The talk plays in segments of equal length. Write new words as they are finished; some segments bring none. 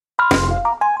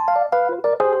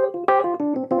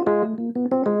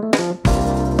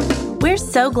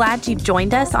so glad you've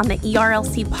joined us on the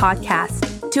ERLC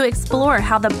podcast to explore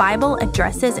how the Bible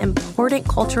addresses important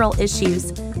cultural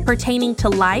issues pertaining to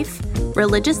life,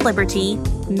 religious liberty,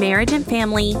 marriage and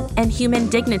family, and human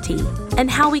dignity, and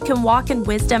how we can walk in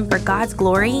wisdom for God's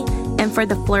glory and for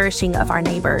the flourishing of our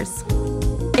neighbors.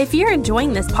 If you're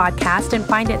enjoying this podcast and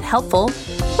find it helpful,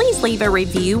 please leave a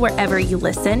review wherever you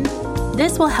listen.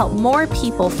 This will help more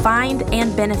people find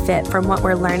and benefit from what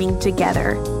we're learning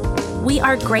together. We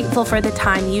are grateful for the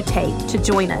time you take to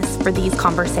join us for these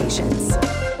conversations.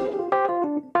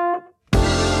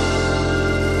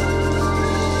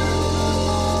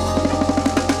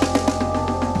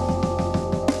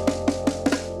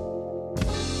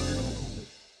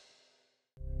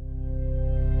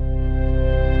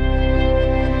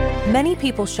 Many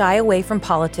people shy away from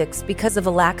politics because of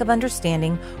a lack of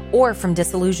understanding or from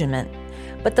disillusionment.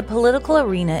 But the political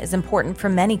arena is important for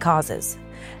many causes.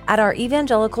 At our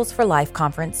Evangelicals for Life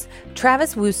conference,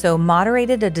 Travis Wuso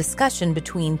moderated a discussion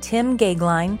between Tim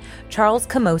Gaeglein, Charles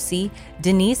Camosy,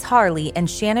 Denise Harley, and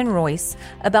Shannon Royce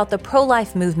about the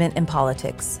pro-life movement in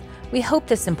politics. We hope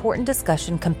this important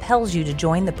discussion compels you to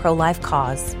join the pro-life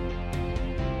cause.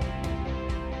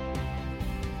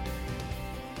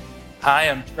 Hi,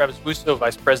 I'm Travis Wuso,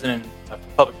 Vice President of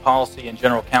Public Policy and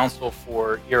General Counsel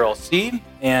for ERLC,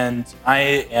 and I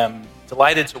am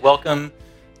delighted to welcome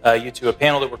you to a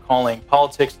panel that we're calling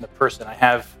Politics and the Person. I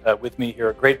have with me here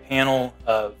a great panel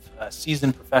of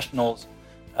seasoned professionals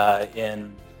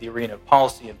in the arena of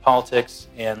policy and politics,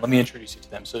 and let me introduce you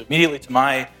to them. So immediately to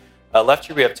my left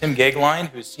here, we have Tim Gaeglein,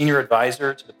 who is Senior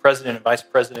Advisor to the President and Vice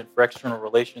President for External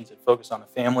Relations at Focus on the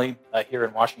Family here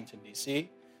in Washington, D.C.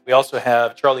 We also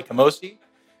have Charlie Camosy,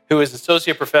 who is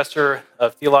Associate Professor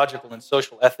of Theological and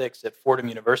Social Ethics at Fordham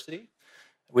University.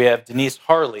 We have Denise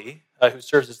Harley, who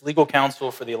serves as legal counsel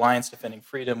for the Alliance Defending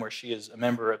Freedom, where she is a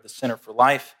member of the Center for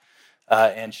Life,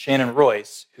 and Shannon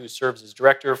Royce, who serves as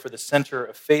Director for the Center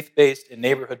of Faith-Based and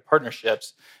Neighborhood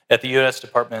Partnerships at the U.S.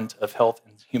 Department of Health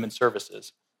and Human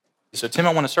Services. So, Tim,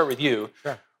 I want to start with you.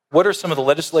 Sure. What are some of the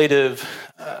legislative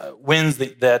wins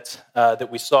that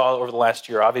we saw over the last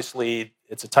year? Obviously,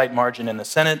 it's a tight margin in the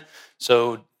Senate,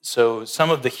 so some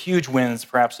of the huge wins,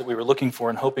 perhaps, that we were looking for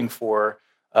and hoping for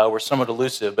were somewhat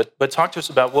elusive. But talk to us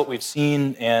about what we've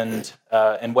seen and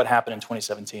what happened in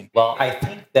 2017. Well, I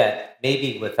think that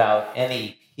maybe without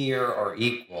any peer or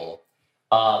equal,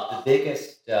 the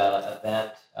biggest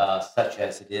event, such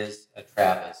as it is,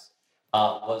 Travis,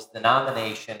 was the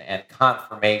nomination and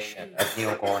confirmation of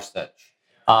Neil Gorsuch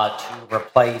to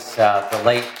replace the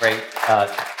late, great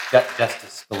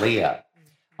Justice Scalia.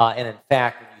 And in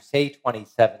fact, when you say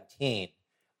 2017,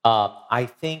 I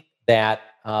think that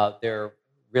there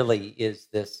really is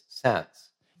this sense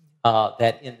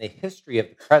that in the history of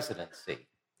the presidency,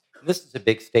 and this is a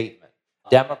big statement,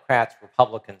 Democrats,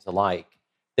 Republicans alike,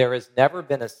 there has never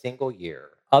been a single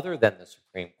year, other than the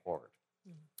Supreme Court,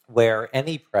 where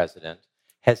any president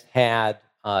has had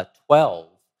 12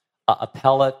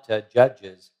 appellate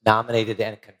judges nominated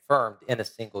and confirmed in a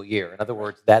single year. In other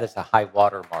words, that is a high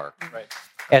watermark. Right.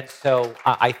 And so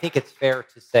I think it's fair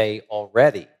to say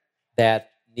already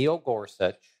that Neil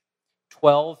Gorsuch,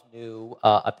 12 new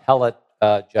appellate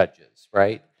judges,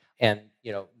 right, and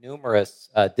numerous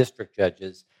district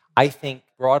judges, I think,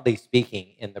 broadly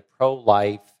speaking, in the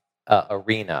pro-life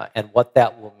arena and what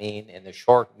that will mean in the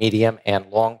short, medium, and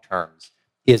long terms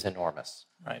is enormous.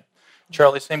 Right.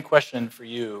 Charlie, same question for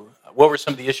you. What were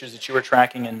some of the issues that you were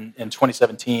tracking in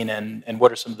 2017, and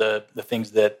what are some of the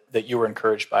things that you were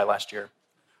encouraged by last year?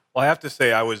 Well, I have to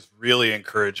say I was really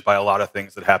encouraged by a lot of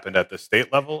things that happened at the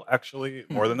state level, actually,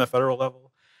 more than the federal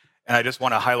level. And I just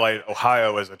want to highlight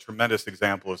Ohio as a tremendous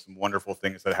example of some wonderful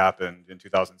things that happened in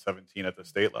 2017 at the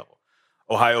state level.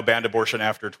 Ohio banned abortion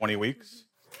after 20 weeks.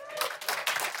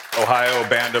 Ohio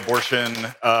banned abortion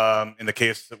in the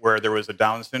case where there was a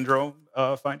Down syndrome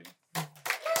finding.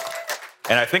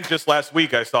 And I think just last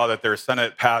week I saw that their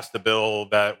Senate passed a bill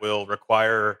that will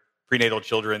require prenatal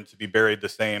children to be buried the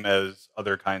same as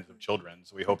other kinds of children.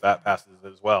 So we hope that passes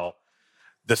as well.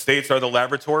 The states are the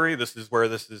laboratory. This is where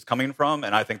this is coming from.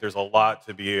 And I think there's a lot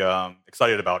to be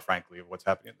excited about, frankly, of what's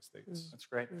happening in the states. That's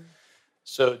great.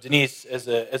 So Denise, as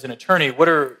an attorney, what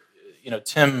are,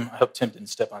 Tim, I hope Tim didn't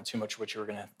step on too much what you were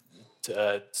going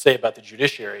to say about the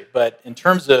judiciary. But in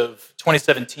terms of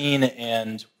 2017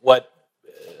 and what,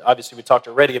 obviously we talked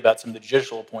already about some of the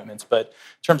judicial appointments, but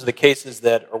in terms of the cases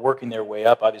that are working their way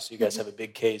up, obviously you guys have a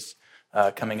big case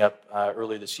coming up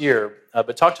early this year.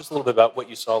 But talk to us a little bit about what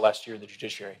you saw last year in the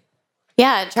judiciary.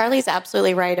 Yeah, Charlie's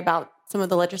absolutely right about some of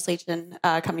the legislation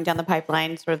coming down the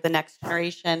pipeline, sort of the next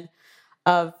generation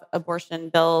of abortion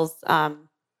bills,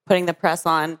 putting the press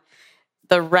on.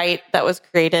 the right that was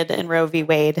created in Roe v.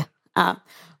 Wade.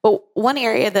 But one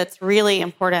area that's really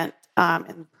important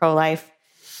in pro-life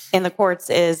in the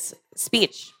courts is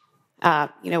speech.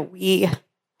 We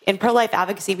in pro-life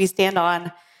advocacy, we stand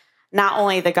on not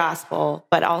only the gospel,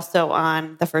 but also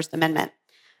on the First Amendment.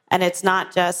 And it's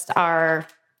not just our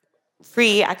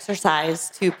free exercise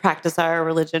to practice our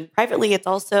religion privately, it's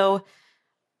also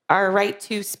our right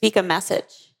to speak a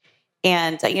message.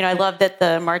 And, I love that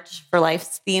the March for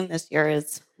Life's theme this year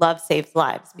is Love Saves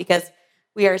Lives, because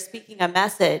we are speaking a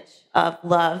message of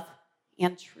love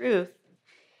and truth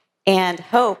and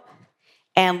hope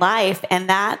and life. And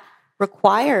that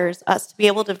requires us to be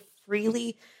able to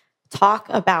freely talk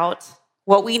about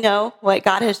what we know, what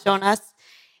God has shown us,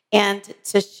 and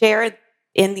to share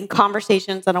in the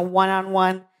conversations on a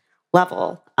one-on-one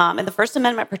level. And the First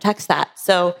Amendment protects that.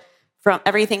 So from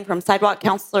everything from sidewalk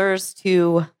counselors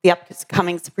to the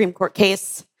upcoming Supreme Court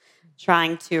case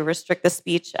trying to restrict the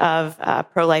speech of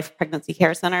pro-life pregnancy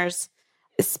care centers,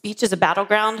 speech is a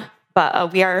battleground,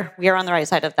 but we are on the right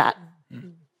side of that.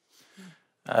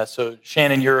 So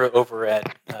Shannon, you're over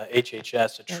at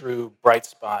HHS, a true bright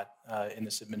spot in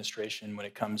this administration when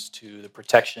it comes to the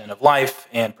protection of life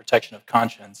and protection of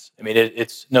conscience. I mean,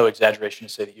 it's no exaggeration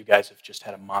to say that you guys have just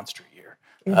had a monster year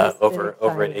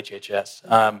over at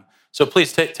HHS. So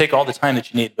please take all the time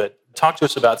that you need, but talk to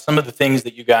us about some of the things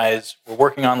that you guys were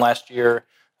working on last year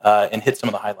and hit some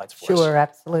of the highlights for us. Sure,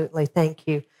 absolutely. Thank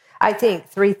you. I think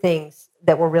three things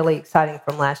that were really exciting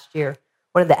from last year.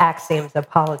 One of the axioms of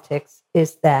politics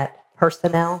is that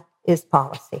personnel is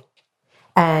policy.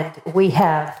 And we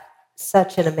have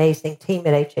such an amazing team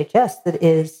at HHS that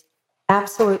is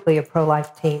absolutely a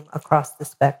pro-life team across the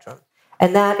spectrum.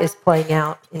 And that is playing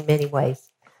out in many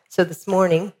ways. So this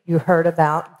morning, you heard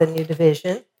about the new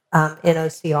division in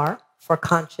OCR for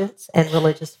conscience and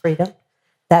religious freedom.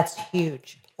 That's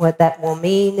huge. What that will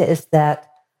mean is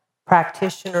that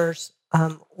practitioners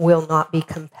will not be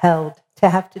compelled to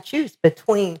have to choose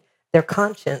between their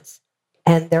conscience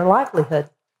and their livelihood.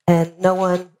 And no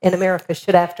one in America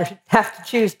should have to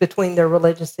choose between their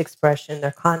religious expression,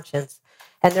 their conscience,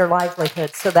 and their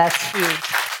livelihood. So that's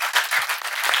huge.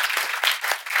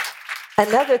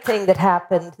 Another thing that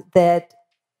happened that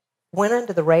went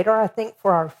under the radar, I think,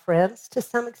 for our friends to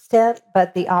some extent,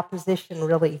 but the opposition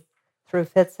really threw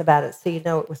fits about it, so you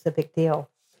know it was a big deal,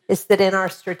 is that in our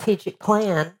strategic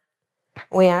plan,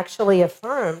 we actually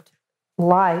affirmed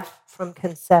life from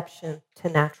conception to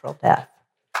natural death.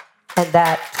 And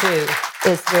that, too,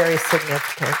 is very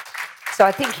significant. So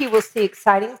I think you will see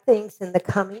exciting things in the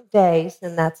coming days,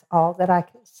 and that's all that I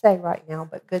can say right now,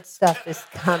 but good stuff is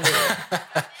coming.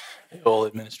 The whole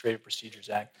Administrative Procedures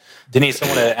Act. Denise, I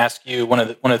want to ask you, one of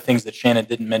the things that Shannon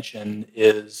didn't mention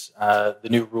is the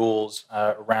new rules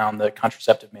around the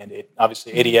contraceptive mandate.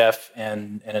 Obviously, ADF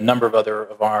and a number of other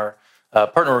of our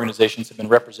partner organizations have been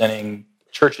representing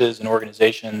churches and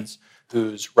organizations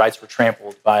whose rights were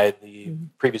trampled by the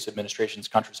previous administration's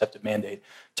contraceptive mandate.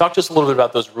 Talk to us a little bit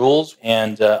about those rules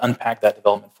and unpack that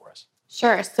development for us.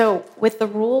 Sure. So with the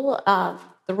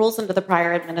rules under the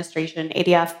prior administration,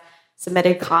 ADF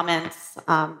submitted comments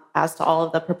as to all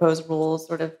of the proposed rules,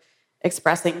 sort of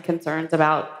expressing concerns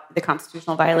about the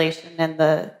constitutional violation and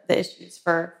the issues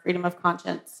for freedom of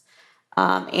conscience,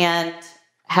 and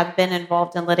have been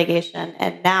involved in litigation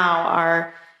and now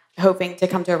are hoping to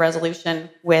come to a resolution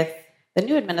with the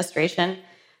new administration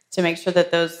to make sure that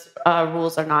those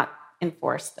rules are not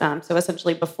enforced. So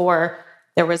essentially before,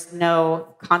 there was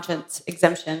no conscience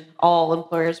exemption. All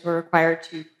employers were required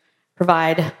to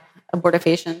provide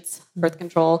abortifacients, birth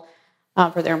control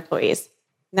for their employees.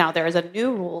 Now, there is a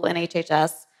new rule in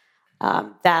HHS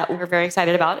that we're very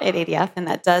excited about at ADF, and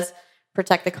that does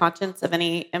protect the conscience of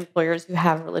any employers who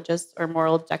have religious or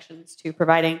moral objections to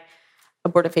providing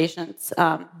abortifacients.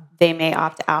 They may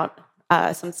opt out.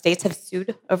 Some states have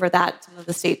sued over that. Some of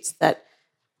the states that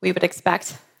we would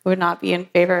expect would not be in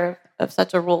favor of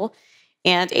such a rule.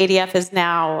 And ADF is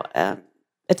now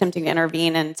attempting to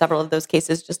intervene in several of those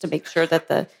cases just to make sure that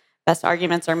the best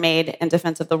arguments are made in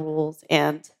defense of the rules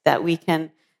and that we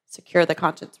can secure the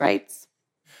conscience rights.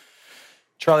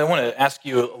 Charlie, I want to ask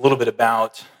you a little bit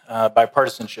about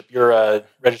bipartisanship. You're a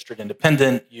registered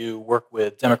independent. You work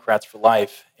with Democrats for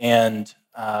Life. And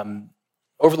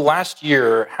over the last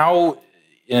year,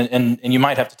 and you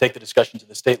might have to take the discussion to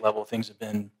the state level, things have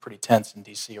been pretty tense in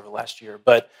D.C. over the last year.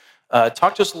 But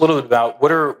talk to us a little bit about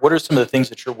what are some of the things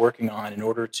that you're working on in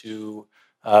order to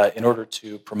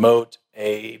promote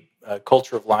a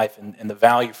culture of life and the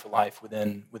value for life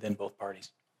within both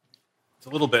parties. It's a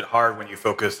little bit hard when you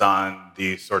focus on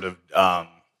the sort of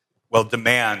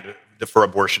demand for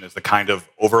abortion is the kind of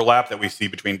overlap that we see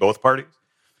between both parties.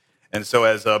 And so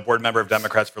as a board member of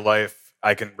Democrats for Life,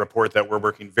 I can report that we're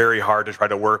working very hard to try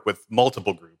to work with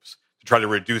multiple groups to try to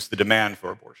reduce the demand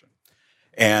for abortion.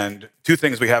 And two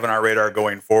things we have on our radar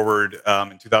going forward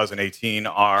in 2018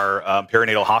 are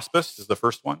perinatal hospice is the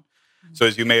first one. So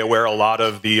as you may aware, a lot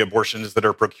of the abortions that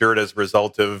are procured as a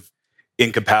result of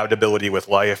incompatibility with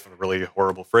life, a really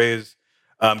horrible phrase,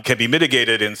 can be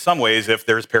mitigated in some ways if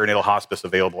there's perinatal hospice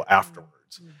available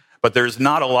afterwards. But there's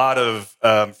not a lot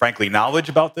of, frankly, knowledge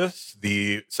about this.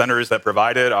 The centers that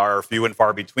provide it are few and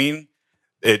far between.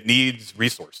 It needs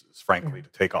resources, frankly, to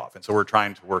take off. And so we're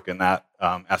trying to work in that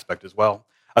aspect as well.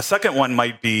 A second one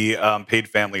might be paid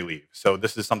family leave. So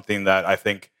this is something that I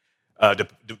think,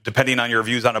 depending on your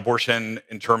views on abortion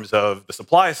in terms of the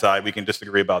supply side, we can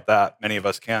disagree about that. Many of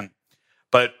us can.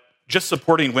 But just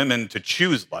supporting women to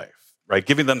choose life, right,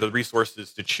 giving them the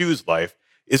resources to choose life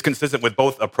is consistent with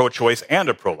both a pro-choice and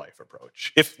a pro-life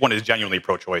approach, if one is genuinely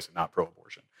pro-choice and not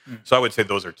pro-abortion. So I would say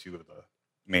those are two of the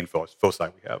main foci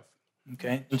we have.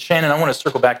 Okay. And Shannon, I want to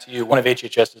circle back to you. One of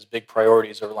HHS's big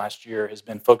priorities over last year has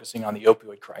been focusing on the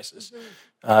opioid crisis.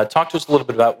 Talk to us a little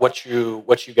bit about what you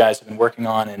guys have been working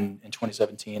on in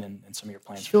 2017 and some of your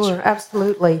plans. Sure,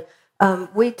 absolutely.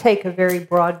 We take a very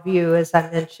broad view, as I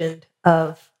mentioned,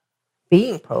 of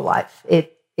being pro-life.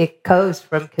 It goes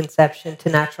from conception to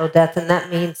natural death, and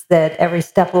that means that every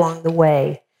step along the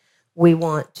way, we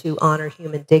want to honor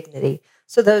human dignity.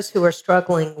 So those who are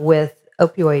struggling with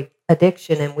opioid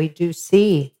addiction, and we do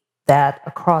see that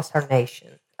across our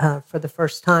nation. For the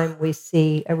first time, we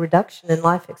see a reduction in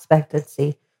life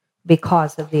expectancy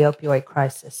because of the opioid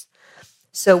crisis.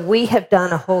 So we have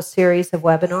done a whole series of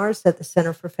webinars at the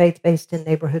Center for Faith-Based and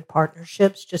Neighborhood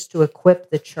Partnerships just to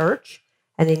equip the church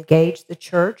and engage the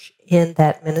church in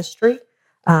that ministry.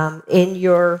 In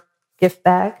your gift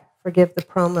bag, forgive the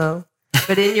promo,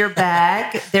 but in your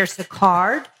bag, there's a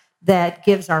card that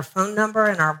gives our phone number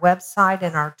and our website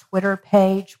and our Twitter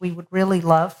page. We would really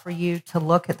love for you to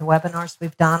look at the webinars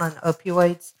we've done on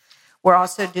opioids. We're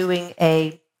also doing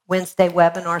a Wednesday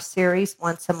webinar series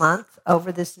once a month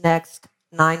over this next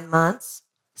 9 months,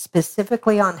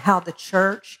 specifically on how the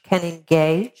church can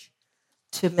engage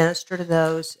to minister to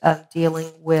those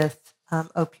dealing with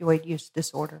opioid use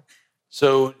disorder.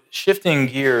 So shifting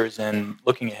gears and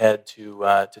looking ahead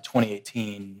to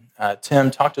 2018,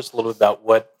 Tim, talk to us a little bit about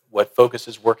what Focus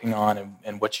is working on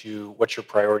and what your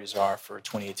priorities are for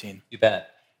 2018. You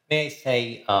bet. May I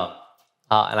say,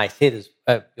 and I say this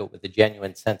with a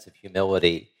genuine sense of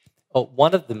humility,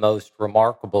 one of the most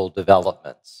remarkable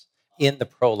developments in the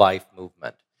pro-life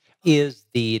movement is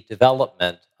the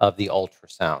development of the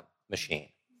ultrasound machine.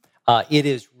 It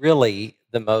is really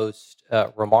the most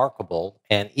remarkable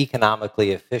and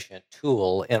economically efficient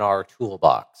tool in our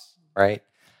toolbox, right?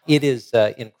 It is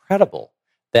incredible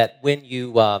that when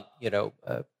you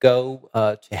go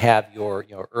to have your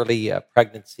early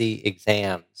pregnancy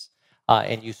exams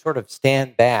and you sort of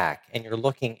stand back and you're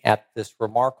looking at this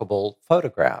remarkable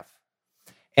photograph.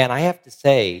 And I have to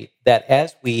say that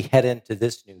as we head into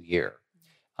this new year,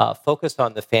 Focus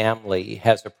on the Family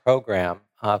has a program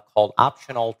called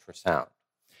Option Ultrasound.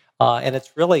 And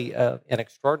it's really an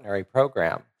extraordinary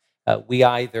program. We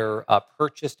either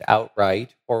purchased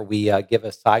outright or we give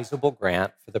a sizable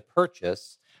grant for the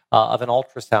purchase of an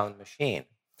ultrasound machine.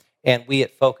 And we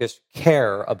at Focus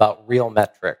care about real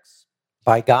metrics.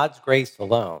 By God's grace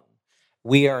alone,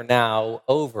 we are now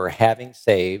over having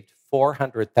saved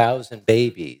 400,000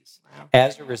 babies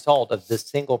as a result of this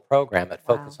single program at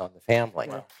Focus on the Family.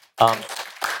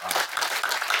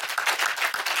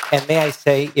 And may I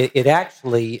say, it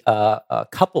actually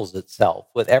couples itself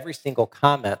with every single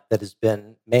comment that has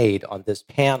been made on this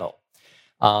panel.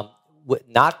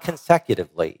 Not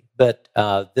consecutively, but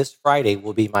this Friday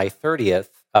will be my 30th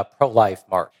pro-life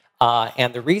march.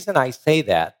 And the reason I say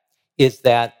that is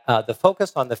that the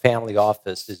Focus on the Family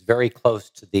office is very close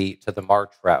to the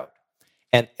march route.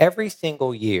 And every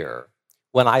single year,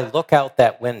 when I look out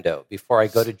that window before I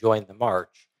go to join the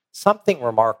march, something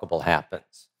remarkable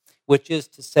happens, which is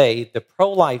to say the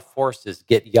pro-life forces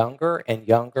get younger and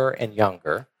younger and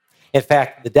younger. In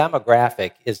fact, the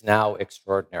demographic is now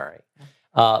extraordinary.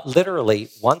 Literally,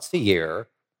 once a year,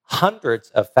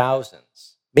 hundreds of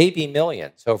thousands, maybe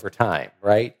millions over time,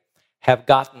 right, have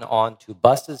gotten onto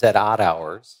buses at odd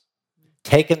hours,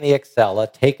 taken the Excella,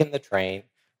 taken the train,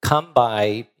 come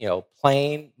by,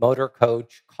 plane, motor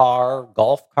coach, car,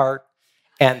 golf cart,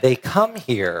 and they come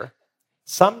here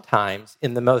sometimes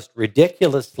in the most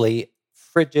ridiculously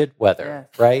frigid weather,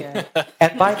 right? Yeah.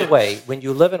 And by the way, when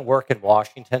you live and work in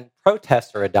Washington,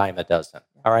 protests are a dime a dozen,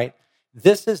 all right?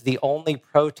 This is the only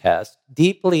protest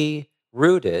deeply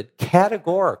rooted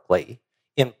categorically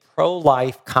in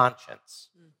pro-life conscience.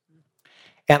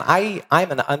 And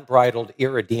I'm an unbridled,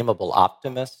 irredeemable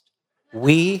optimist.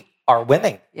 We are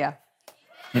winning. Yeah.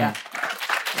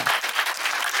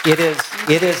 It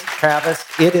is, Travis,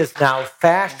 it is now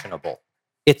fashionable.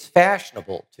 It's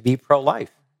fashionable to be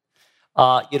pro-life.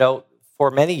 For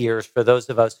many years, for those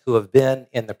of us who have been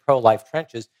in the pro-life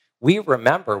trenches, we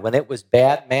remember when it was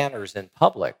bad manners in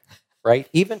public, right?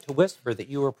 Even to whisper that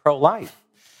you were pro-life.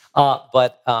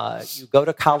 But you go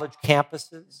to college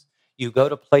campuses, you go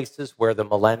to places where the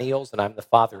millennials, and I'm the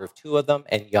father of 2 of them,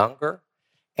 and younger,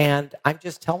 and I'm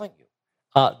just telling you,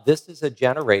 this is a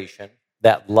generation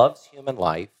that loves human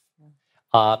life.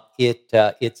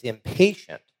 It's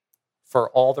impatient for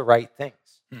all the right things.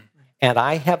 And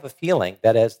I have a feeling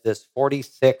that as this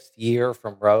 46th year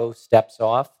from Roe steps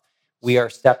off, we are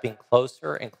stepping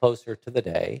closer and closer to the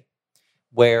day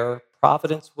where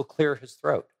Providence will clear his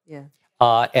throat. Yeah.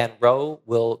 And Roe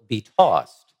will be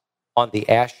tossed on the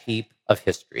ash heap of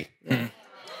history. Amen.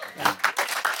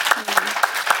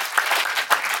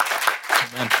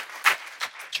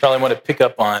 Charlie, I want to pick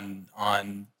up on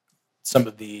some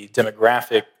of the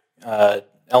demographic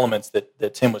elements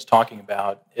that Tim was talking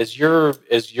about. As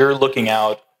you're looking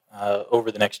out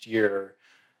over the next year,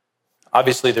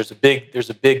 obviously there's a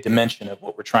big dimension of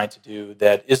what we're trying to do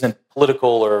that isn't political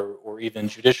or even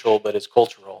judicial, but is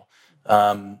cultural.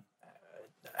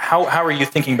 How are you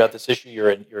thinking about this issue? You're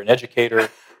an educator.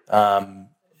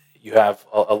 You have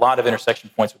a lot of intersection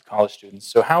points with college students.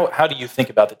 So how do you think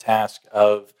about the task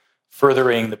of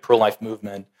furthering the pro-life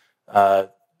movement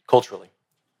culturally?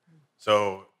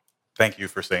 So thank you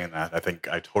for saying that. I think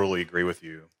I totally agree with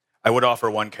you. I would offer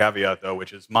one caveat, though,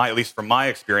 which is at least from my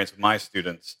experience with my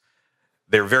students,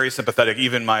 they're very sympathetic.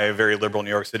 Even my very liberal New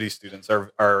York City students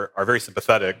are very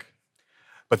sympathetic,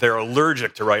 but they're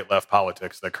allergic to right-left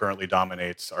politics that currently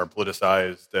dominates our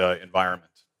politicized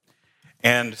environment.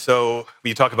 And so when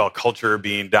you talk about culture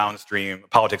being downstream,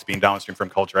 politics being downstream from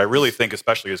culture, I really think,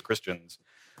 especially as Christians,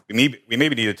 we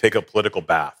maybe need to take a political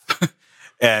bath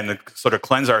and sort of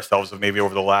cleanse ourselves of maybe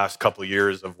over the last couple of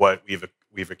years of what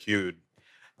we've accrued,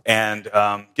 and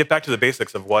get back to the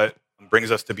basics of what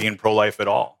brings us to being pro-life at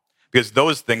all. Because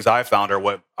those things I found are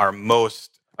what are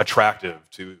most attractive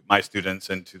to my students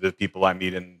and to the people I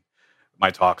meet in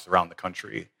my talks around the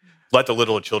country. Let the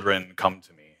little children come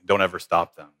to me. Don't ever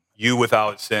stop them. You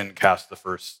without sin cast the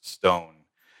first stone.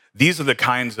 These are the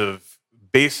kinds of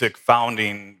basic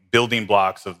founding building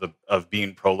blocks of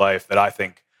being pro-life that I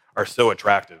think are so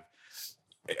attractive.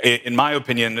 In my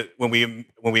opinion, when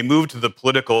we move to the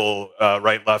political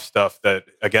right-left stuff that,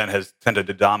 again, has tended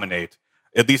to dominate,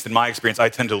 at least in my experience, I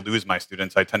tend to lose my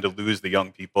students. I tend to lose the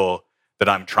young people that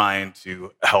I'm trying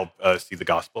to help see the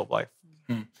gospel of life.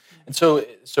 Mm-hmm. And so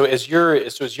as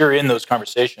you're in those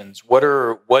conversations,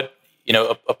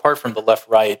 apart from the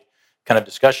left-right kind of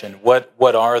discussion, what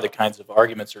are the kinds of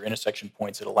arguments or intersection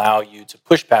points that allow you to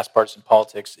push past partisan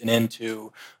politics and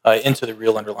into the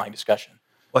real underlying discussion?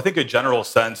 Well, I think a general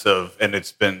sense of, and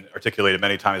it's been articulated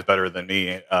many times better than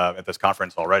me at this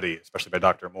conference already, especially by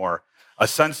Dr. Moore, a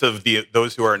sense of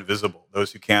those who are invisible,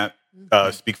 those who can't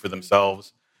speak for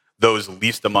themselves, those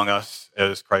least among us,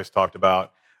 as Christ talked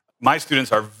about. My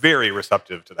students are very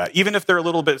receptive to that, even if they're a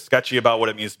little bit sketchy about what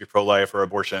it means to be pro-life or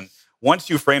abortion. Once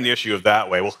you frame the issue of that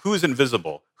way, well, who's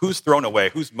invisible? Who's thrown away?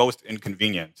 Who's most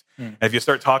inconvenient? And if you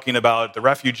start talking about the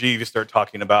refugee, you start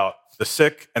talking about the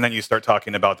sick, and then you start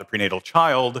talking about the prenatal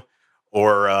child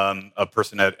or a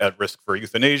person at risk for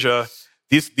euthanasia,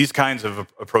 these kinds of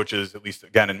approaches, at least,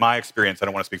 again, in my experience, I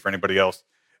don't want to speak for anybody else,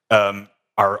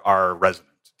 are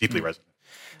resonant, deeply resonant.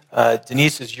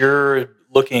 Denise, as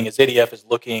ADF is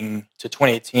looking to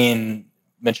 2018,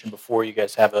 mentioned before, you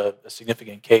guys have a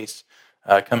significant case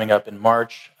coming up in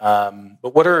March.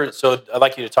 So I'd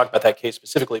like you to talk about that case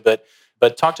specifically, but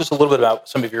talk to us a little bit about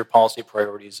some of your policy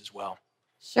priorities as well.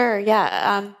 Sure,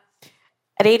 yeah.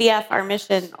 At ADF, our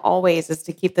mission always is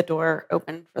to keep the door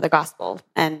open for the gospel.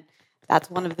 And that's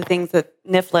one of the things that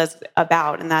NIFLA is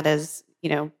about, and that is,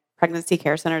 pregnancy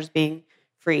care centers being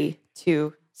free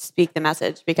to speak the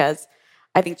message, because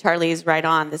I think Charlie's right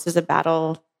on. This is a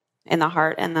battle in the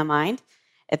heart and the mind.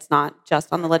 It's not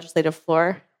just on the legislative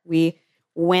floor. We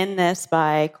win this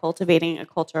by cultivating a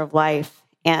culture of life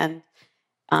and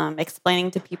explaining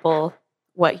to people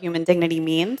what human dignity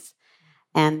means,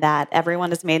 and that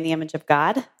everyone is made in the image of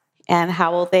God, and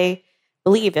how will they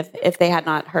believe if they had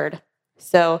not heard.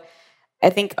 So I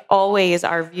think always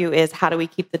our view is, how do we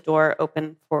keep the door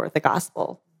open for the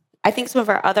gospel? I think some of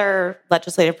our other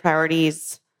legislative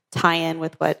priorities tie in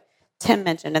with what Tim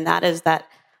mentioned, and that is that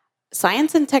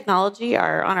science and technology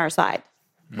are on our side.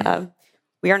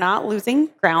 we are not losing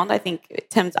ground. I think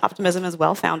Tim's optimism is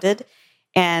well-founded.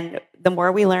 And the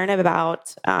more we learn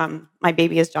about, my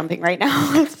baby is jumping right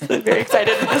now. I'm very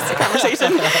excited for this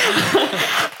conversation.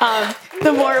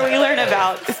 The more we learn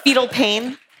about fetal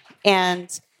pain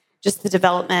and just the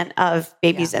development of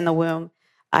babies in the womb,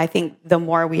 I think the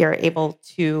more we are able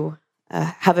to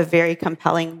have a very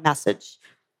compelling message.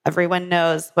 Everyone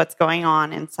knows what's going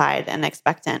on inside an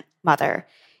expectant mother.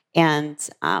 And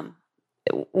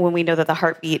when we know that the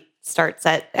heartbeat starts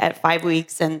at 5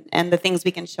 weeks and the things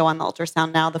we can show on the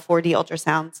ultrasound now, the 4D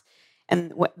ultrasounds,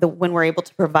 and when we're able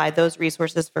to provide those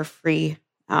resources for free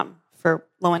for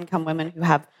low-income women who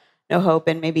have no hope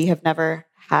and maybe have never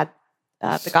had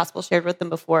the gospel shared with them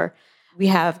before, we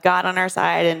have God on our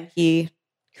side, and He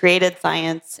created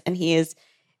science, and He is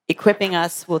equipping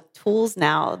us with tools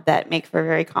now that make for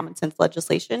very common sense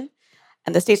legislation.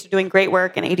 And the states are doing great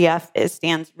work, and ADF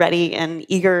stands ready and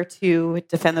eager to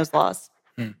defend those laws.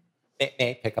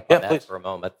 May I pick up on that please. For a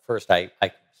moment? First, I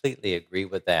completely agree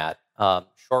with that.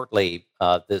 Shortly,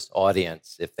 this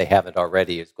audience, if they haven't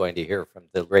already, is going to hear from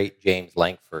the great James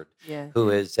Lankford,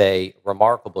 who is a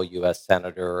remarkable U.S.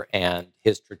 Senator, and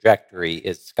his trajectory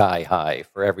is sky high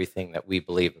for everything that we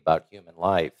believe about human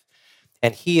life.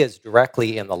 And he is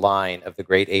directly in the line of the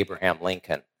great Abraham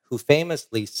Lincoln, who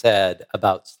famously said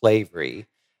about slavery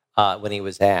when he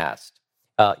was asked,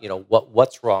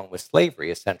 what's wrong with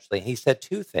slavery, essentially. And he said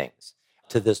two things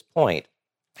to this point.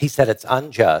 He said it's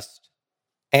unjust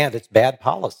and it's bad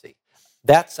policy.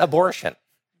 That's abortion.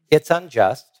 It's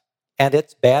unjust and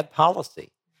it's bad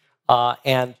policy.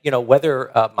 And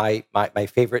whether my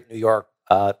favorite New York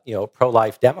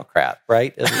pro-life Democrat,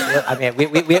 right? I mean,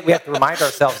 we have to remind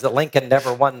ourselves that Lincoln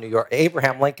never won New York.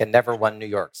 Abraham Lincoln never won New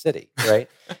York City, right?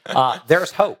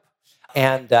 There's hope,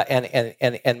 and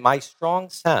my strong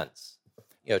sense,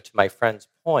 to my friend's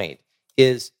point,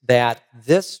 is that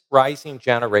this rising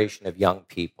generation of young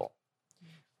people,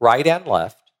 right and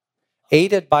left,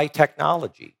 aided by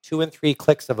technology, 2 and 3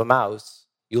 clicks of a mouse,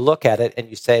 you look at it and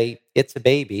you say, it's a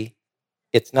baby,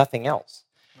 it's nothing else.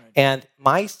 Right. And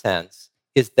my sense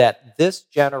is that this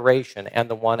generation and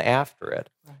the one after it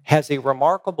has a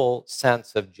remarkable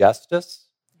sense of justice,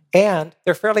 and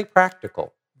they're fairly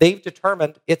practical. They've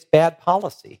determined it's bad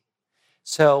policy.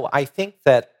 So I think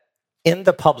that in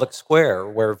the public square,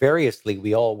 where variously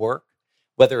we all work,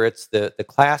 whether it's the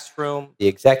classroom, the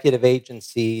executive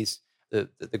agencies,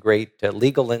 the great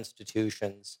legal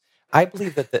institutions, I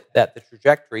believe that the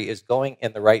trajectory is going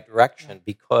in the right direction,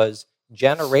 because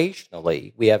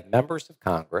generationally we have members of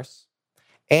Congress,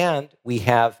 and we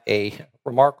have a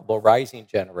remarkable rising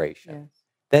generation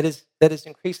that is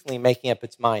increasingly making up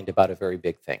its mind about a very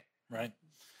big thing. Right.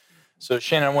 So,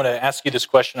 Shannon, I want to ask you this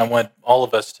question. I want all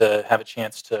of us to have a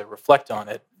chance to reflect on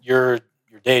it. Your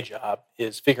day job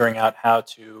is figuring out how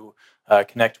to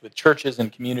connect with churches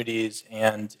and communities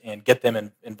and get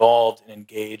them involved and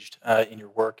engaged in your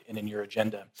work and in your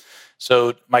agenda.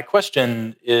 So my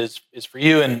question is for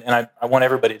you, and I want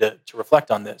everybody to reflect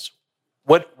on this.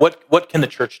 What can the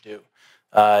church do?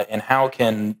 And how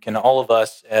can all of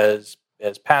us as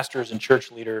pastors and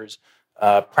church leaders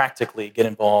practically get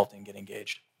involved and get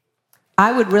engaged?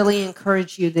 I would really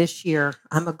encourage you this year.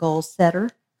 I'm a goal setter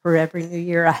for every new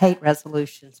year. I hate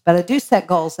resolutions, but I do set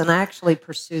goals, and I actually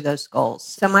pursue those goals.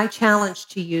 So my challenge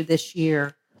to you this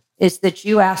year is that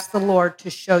you ask the Lord to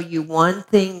show you one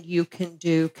thing you can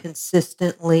do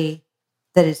consistently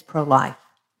that is pro-life.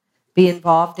 Be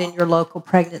involved in your local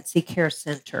pregnancy care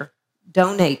center.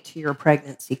 Donate to your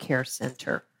pregnancy care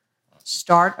center.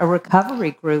 Start a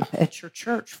recovery group at your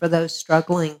church for those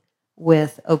struggling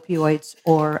with opioids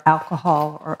or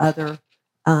alcohol or other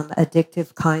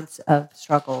addictive kinds of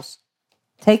struggles.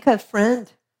 Take a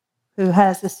friend who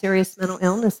has a serious mental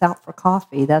illness out for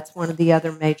coffee. That's one of the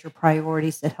other major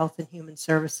priorities at Health and Human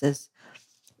Services,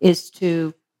 is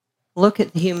to look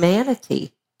at the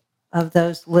humanity of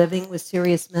those living with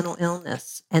serious mental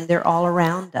illness, and they're all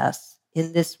around us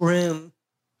in this room.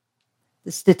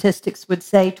 The statistics would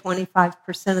say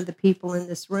 25% of the people in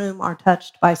this room are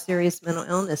touched by serious mental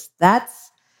illness. That's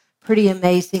pretty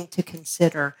amazing to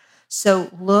consider.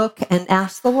 So look and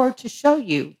ask the Lord to show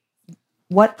you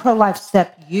what pro-life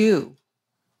step you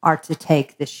are to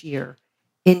take this year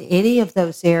in any of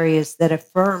those areas that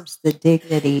affirms the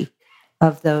dignity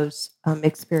of those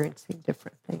experiencing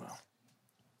different things.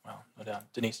 Wow, no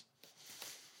doubt. Denise?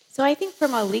 So I think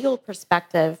from a legal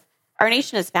perspective, our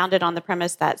nation is founded on the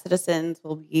premise that citizens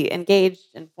will be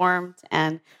engaged, informed,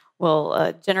 and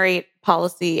will generate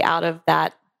policy out of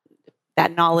that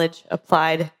knowledge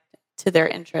applied to their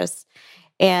interests.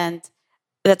 And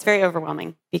that's very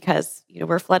overwhelming because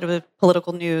we're flooded with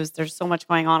political news. There's so much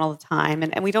going on all the time,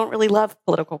 and we don't really love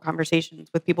political conversations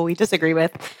with people we disagree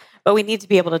with, but we need to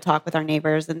be able to talk with our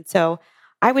neighbors. And so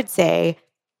I would say,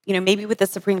 maybe with the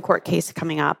Supreme Court case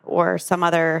coming up, or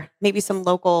maybe some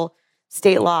local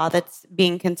state law that's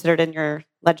being considered in your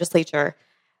legislature,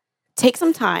 take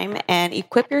some time and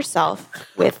equip yourself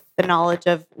with the knowledge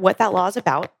of what that law is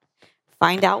about.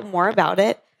 Find out more about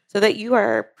it so that you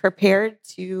are prepared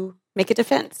to make a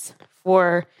defense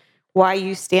for why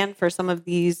you stand for some of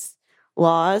these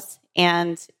laws,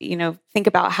 and think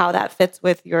about how that fits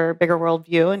with your bigger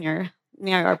worldview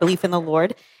and our belief in the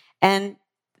Lord. And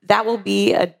that will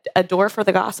be a door for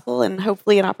the gospel, and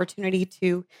hopefully an opportunity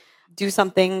to do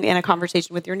something in a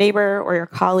conversation with your neighbor or your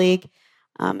colleague,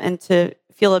 and to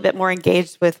feel a bit more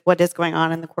engaged with what is going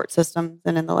on in the court systems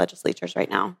and in the legislatures right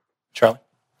now. Charlie?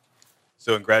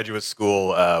 So in graduate school,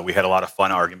 we had a lot of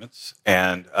fun arguments.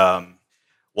 And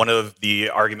one of the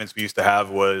arguments we used to have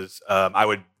was I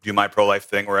would do my pro-life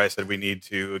thing where I said we need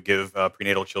to give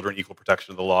prenatal children equal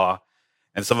protection of the law.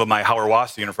 And some of my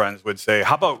Howard-Wassian friends would say,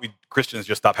 how about we Christians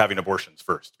just stop having abortions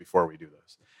first before we do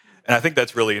this? And I think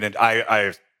that's really,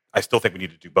 I still think we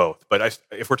need to do both. But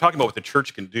if we're talking about what the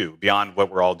church can do beyond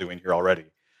what we're all doing here already,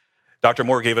 Dr.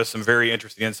 Moore gave us some very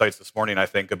interesting insights this morning, I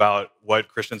think, about what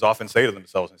Christians often say to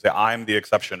themselves and say, I'm the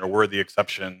exception, or we're the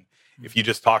exception. If you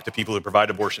just talk to people who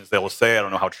provide abortions, they will say, I don't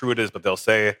know how true it is, but they'll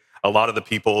say a lot of the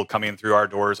people coming through our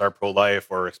doors are pro-life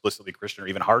or explicitly Christian or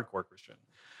even hardcore Christian.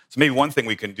 So maybe one thing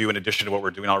we can do in addition to what we're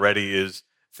doing already is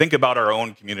think about our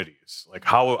own communities. Like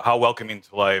how welcoming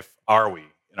to life are we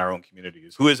in our own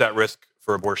communities? Who is at risk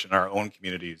for abortion in our own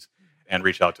communities? And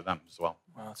reach out to them as well.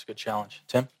 Wow, that's a good challenge.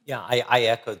 Tim? Yeah, I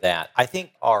echo that. I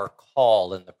think our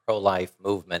call in the pro-life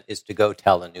movement is to go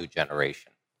tell a new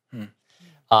generation.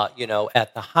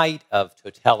 At the height of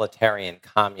totalitarian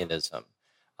communism,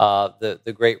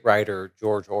 the great writer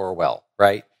George Orwell,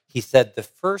 right? He said the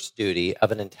first duty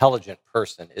of an intelligent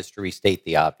person is to restate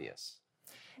the obvious.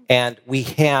 And we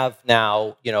have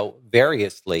now,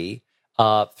 variously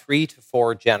 3 to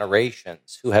 4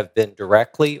 generations who have been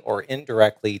directly or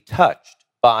indirectly touched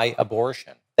by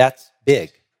abortion. That's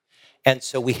big. And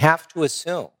so we have to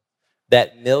assume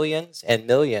that millions and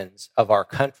millions of our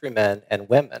countrymen and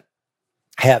women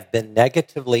have been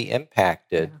negatively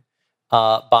impacted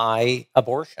by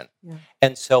abortion. Yeah.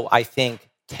 And so I think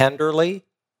tenderly,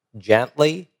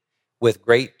 gently, with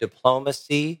great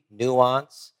diplomacy,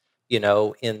 nuance, in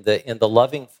the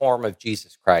loving form of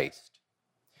Jesus Christ,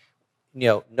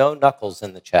 no knuckles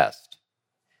in the chest,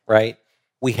 right?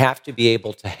 We have to be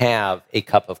able to have a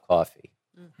cup of coffee.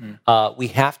 Mm-hmm. We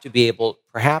have to be able,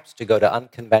 perhaps, to go to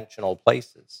unconventional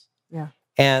places. Yeah.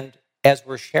 And as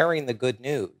we're sharing the good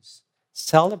news,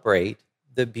 celebrate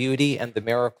the beauty and the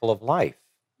miracle of life.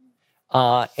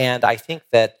 And I think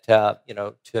that, to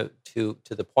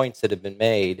the points that have been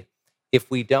made,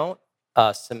 if we don't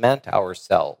cement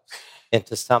ourselves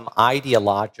into some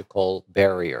ideological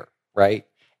barrier, right?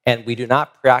 And we do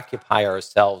not preoccupy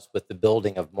ourselves with the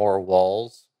building of more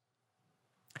walls,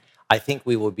 I think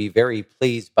we will be very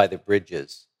pleased by the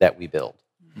bridges that we build.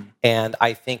 Mm-hmm. And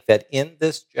I think that in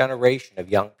this generation of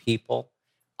young people,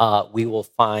 we will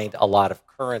find a lot of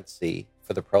currency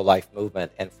for the pro-life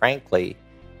movement. And frankly,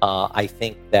 I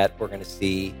think that we're going to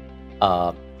see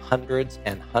hundreds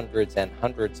and hundreds and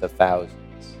hundreds of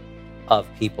thousands of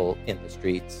people in the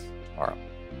streets tomorrow.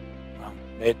 Wow,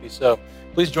 may it be so.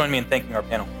 Please join me in thanking our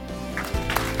panel.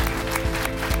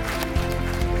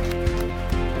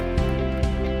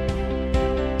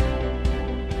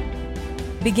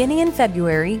 Beginning in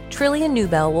February, Trillian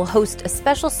Newbell will host a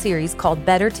special series called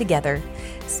Better Together.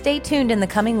 Stay tuned in the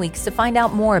coming weeks to find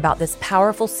out more about this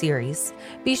powerful series.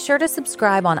 Be sure to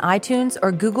subscribe on iTunes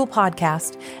or Google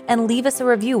Podcast and leave us a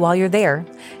review while you're there.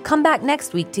 Come back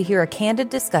next week to hear a candid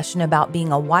discussion about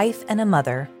being a wife and a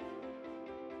mother.